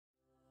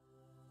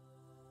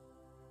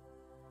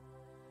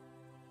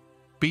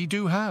Be,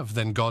 do, have.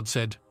 Then God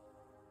said,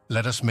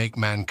 "Let us make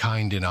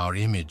mankind in our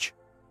image,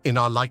 in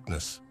our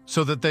likeness,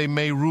 so that they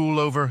may rule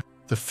over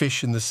the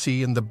fish in the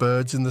sea and the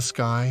birds in the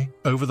sky,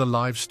 over the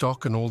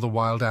livestock and all the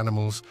wild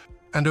animals,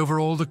 and over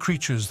all the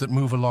creatures that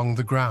move along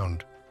the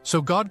ground."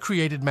 So God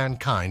created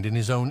mankind in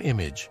his own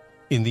image.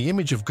 In the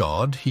image of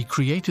God, he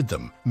created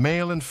them.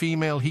 Male and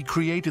female, he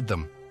created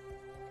them.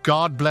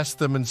 God blessed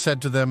them and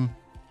said to them,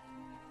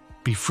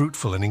 "Be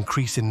fruitful and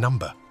increase in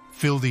number.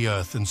 Fill the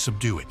earth and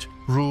subdue it.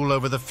 Rule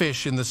over the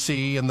fish in the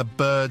sea and the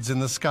birds in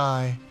the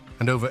sky,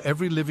 and over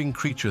every living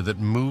creature that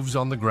moves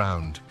on the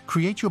ground."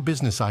 Create your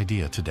business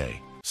idea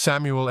today.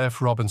 Samuel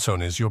F.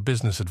 Robinson is your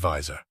business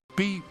advisor.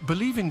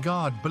 Believe in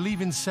God,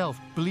 believe in self,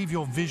 believe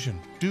your vision.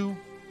 Do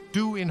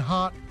in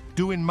heart,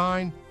 do in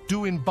mind,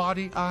 do in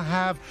body.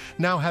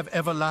 Now have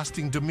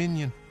everlasting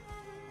dominion.